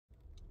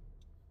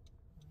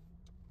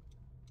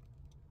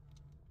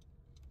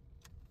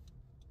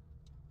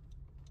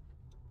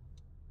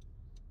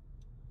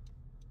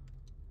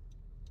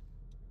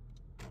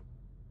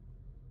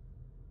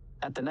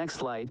At the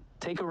next light,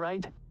 take a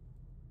right.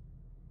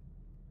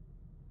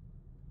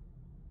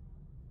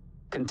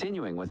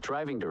 Continuing with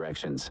driving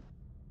directions.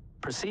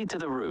 Proceed to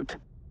the route.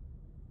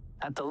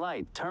 At the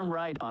light, turn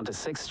right onto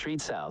 6th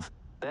Street South,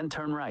 then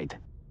turn right.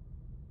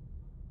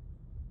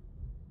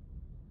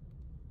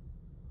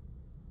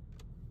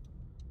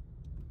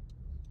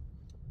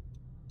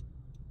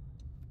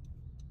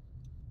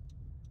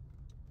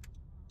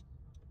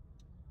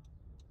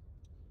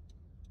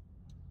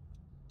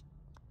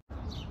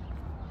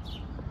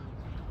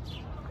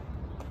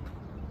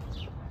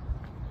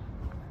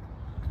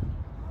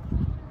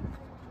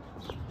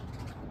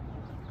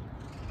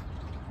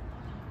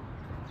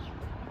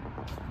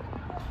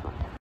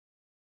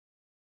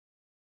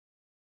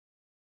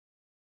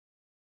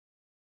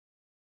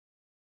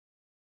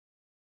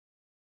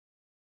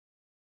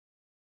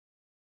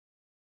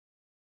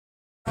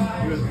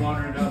 He was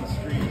wandering down the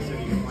street and said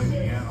he could play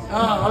piano.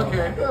 Oh,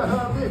 okay.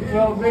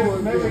 Well,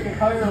 maybe we can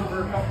hire him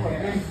for a couple of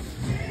gigs.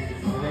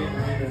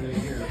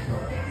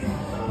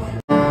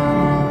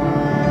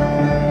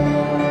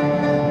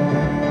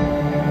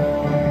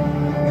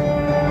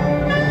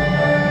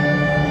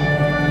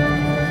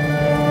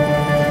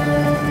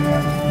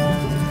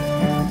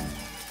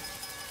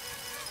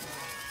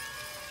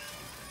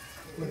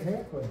 What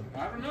happened?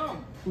 I don't know.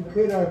 We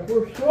played our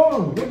first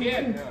song. We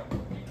did.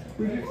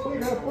 We just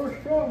played our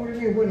first song. What do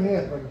you mean, what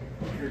happened?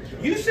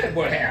 You said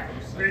what happened.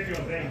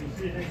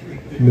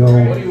 No.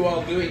 What are you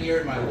all doing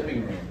here in my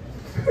living room?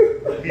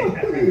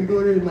 You're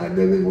doing it in my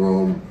living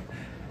room.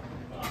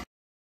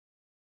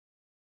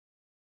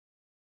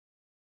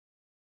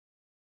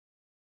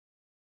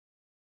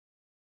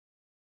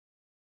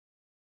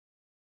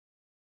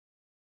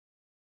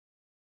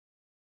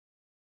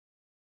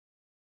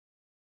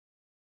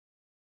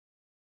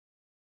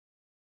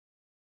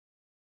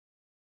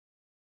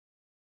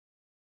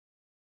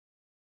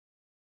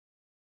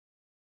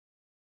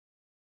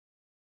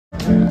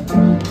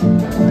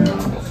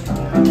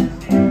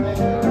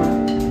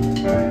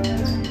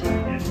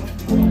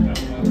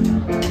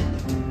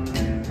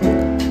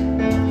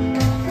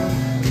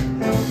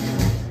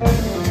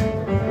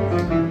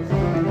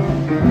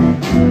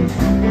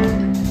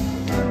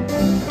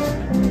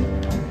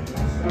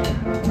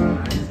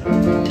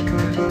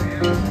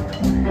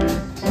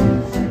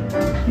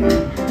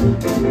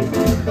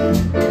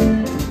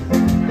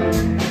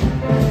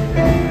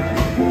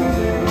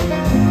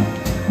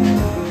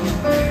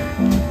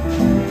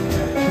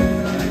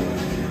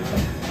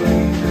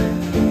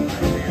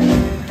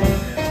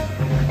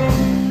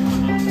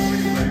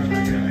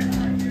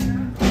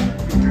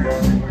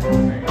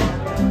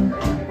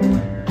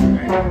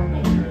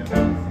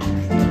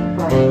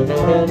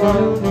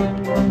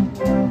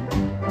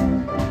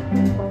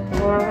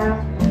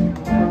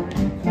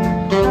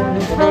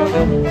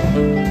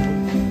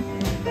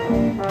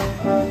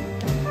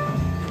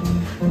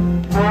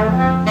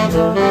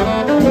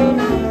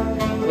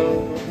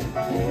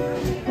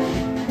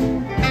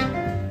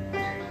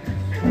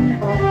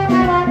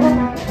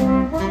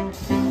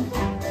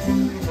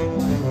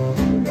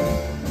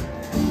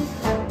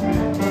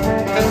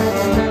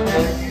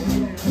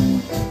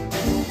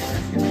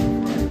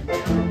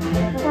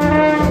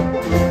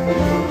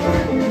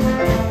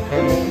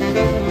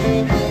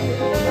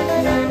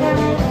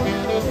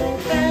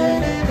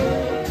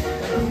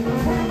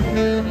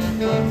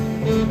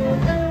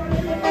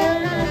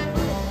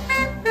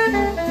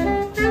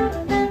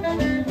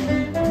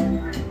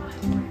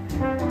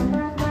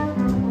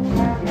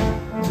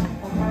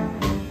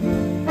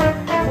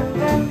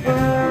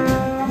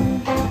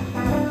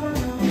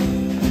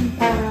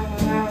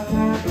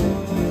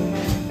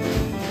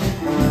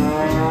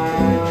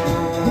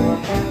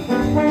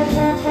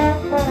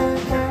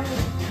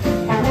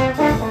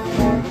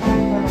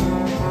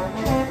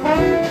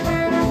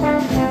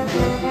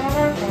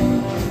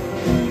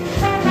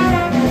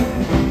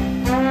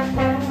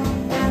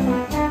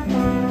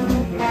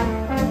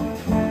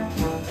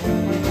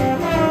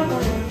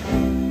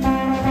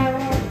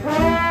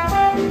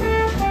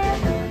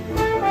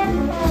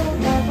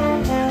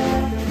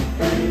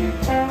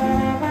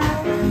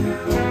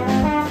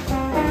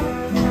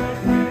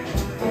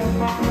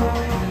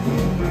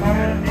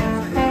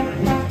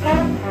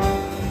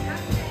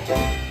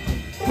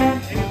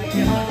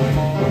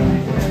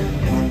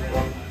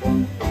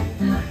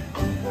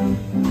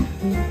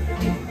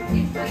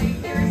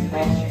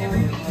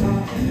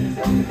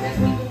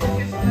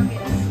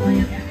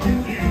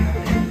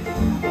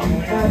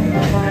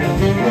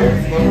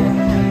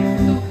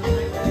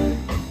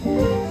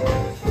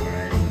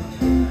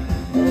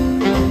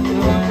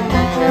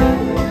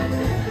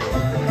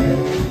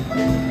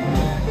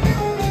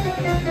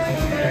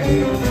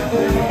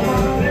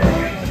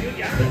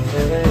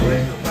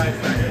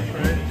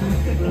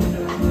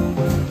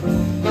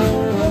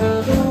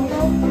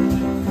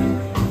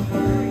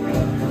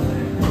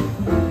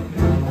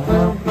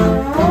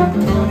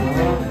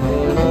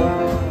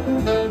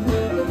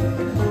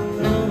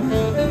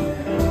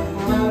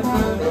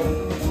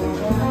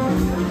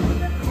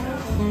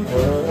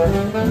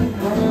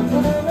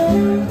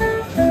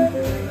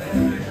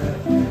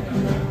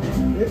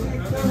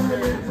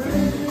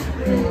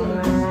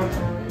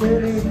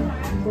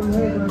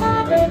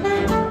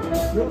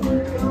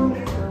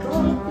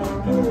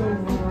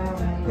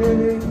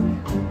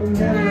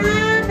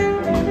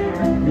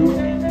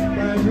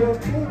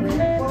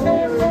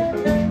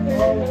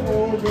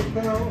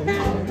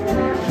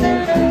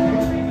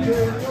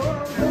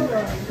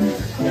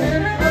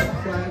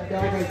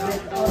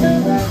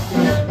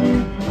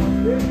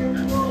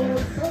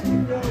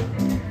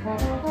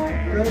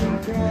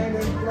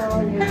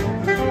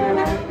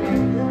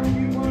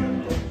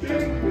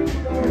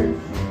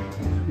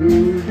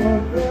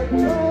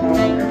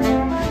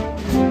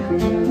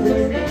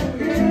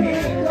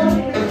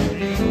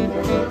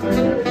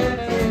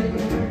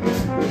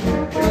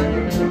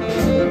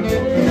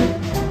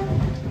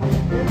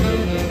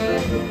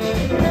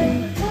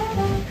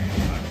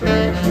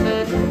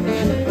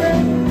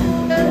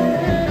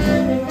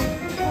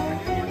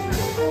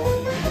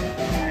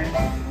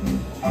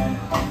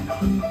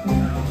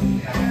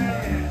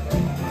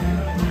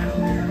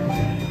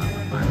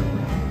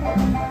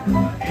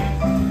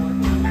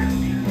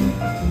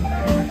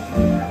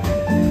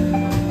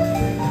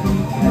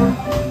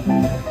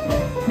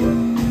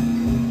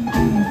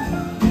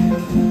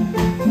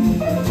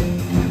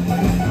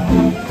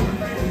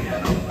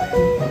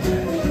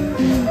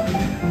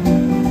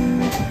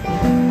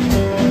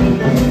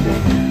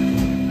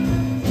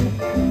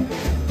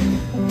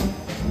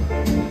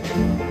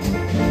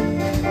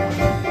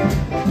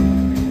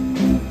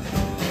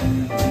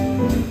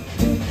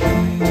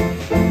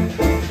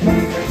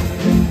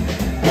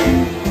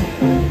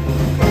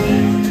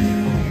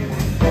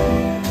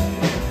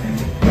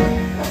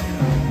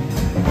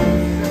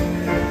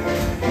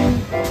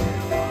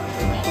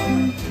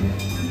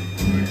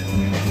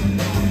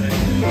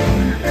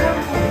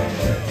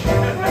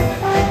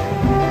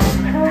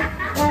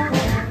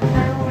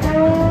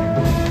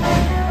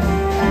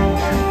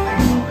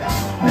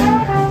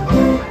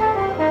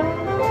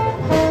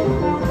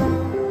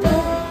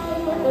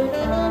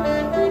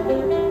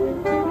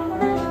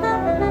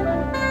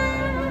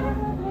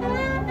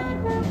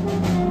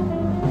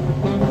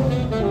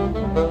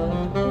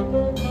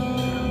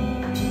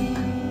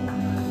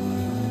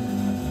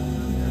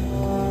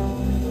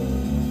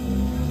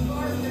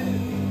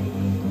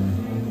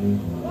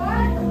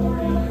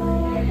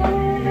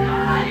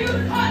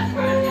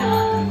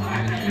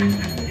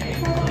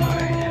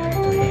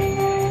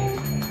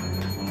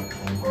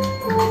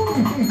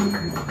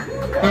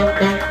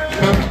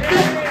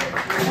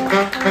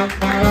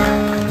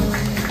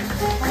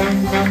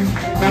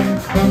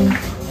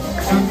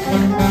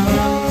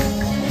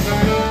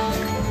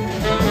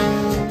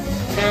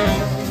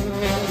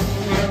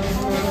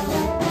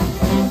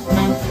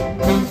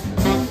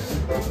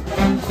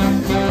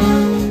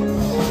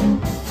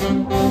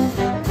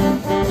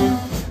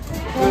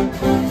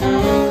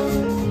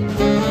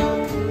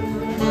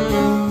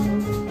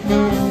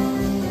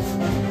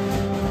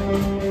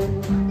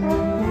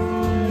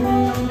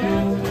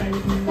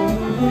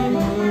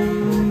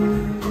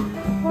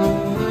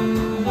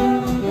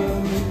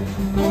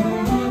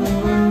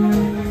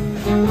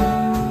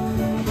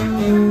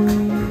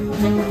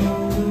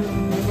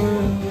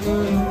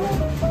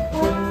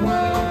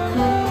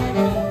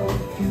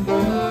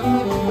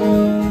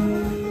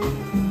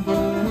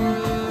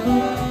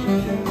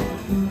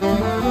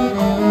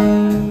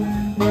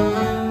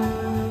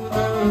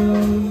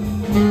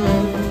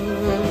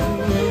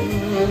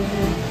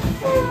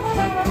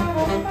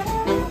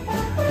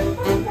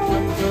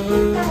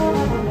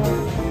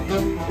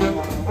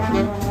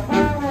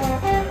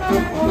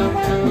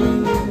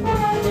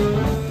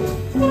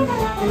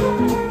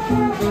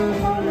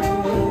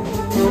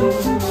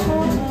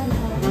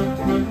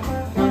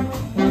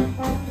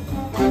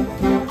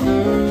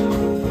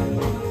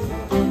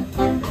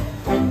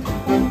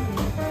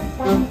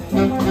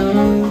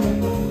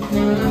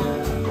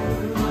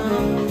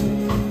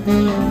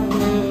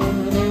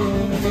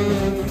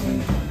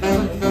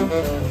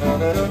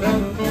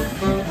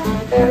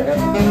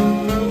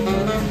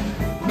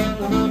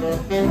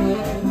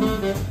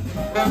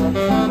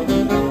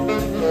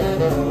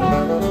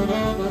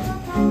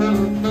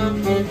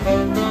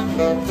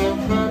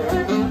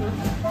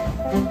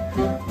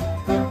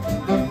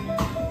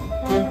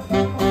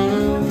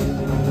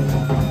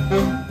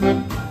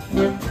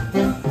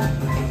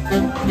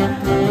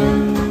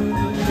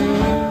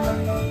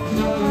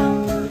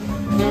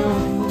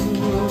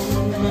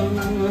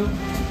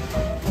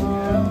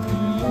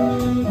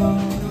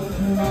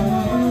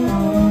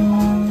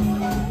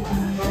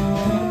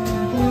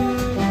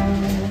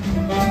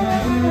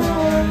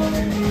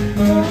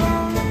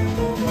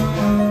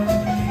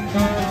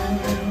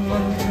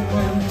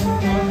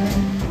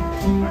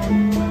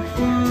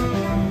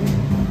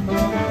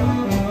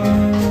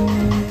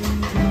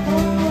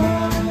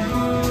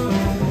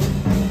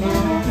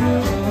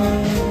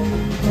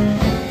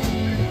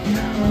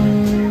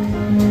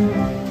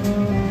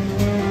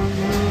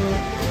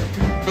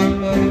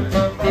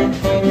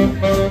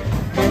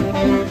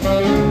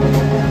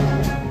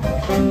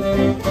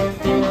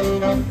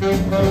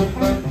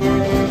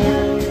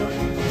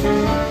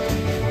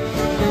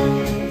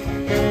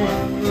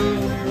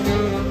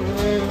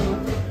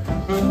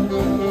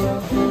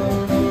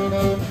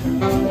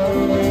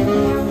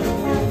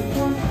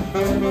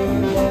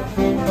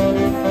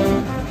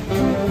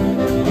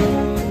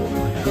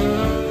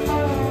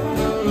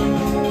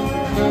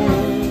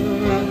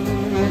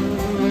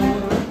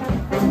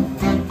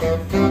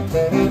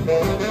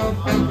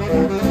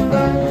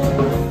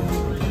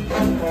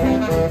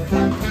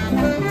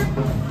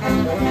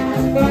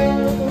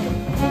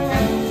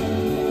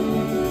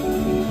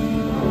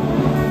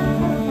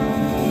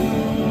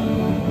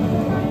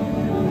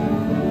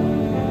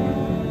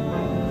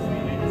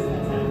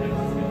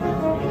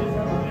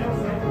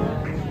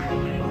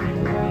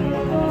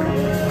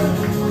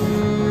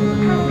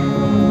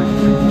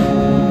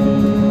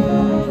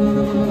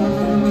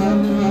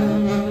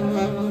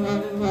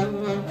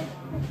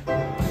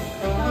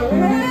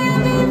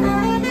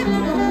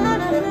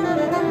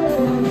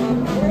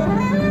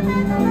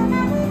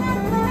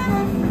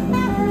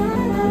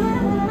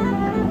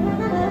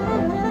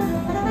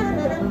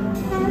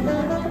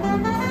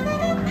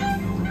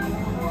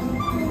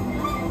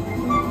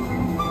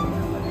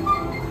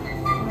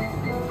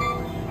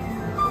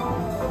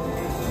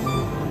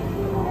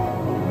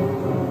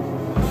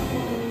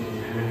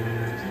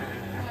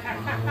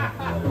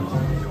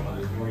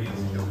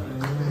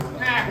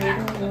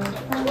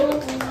 As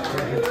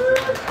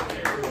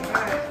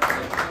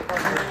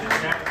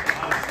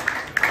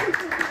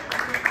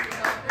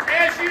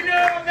you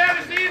know, that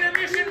is the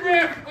intermission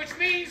riff, which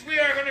means we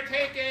are going to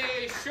take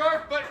a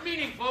short but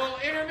meaningful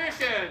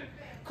intermission.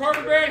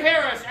 Cornbread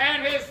Harris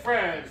and his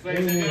friends,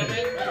 ladies and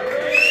gentlemen.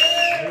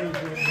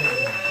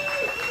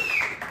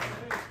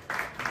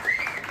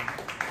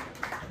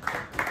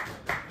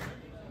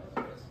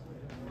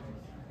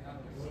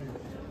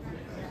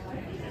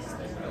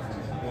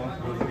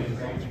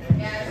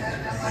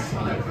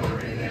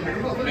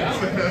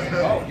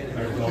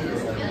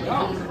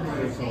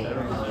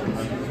 Oh.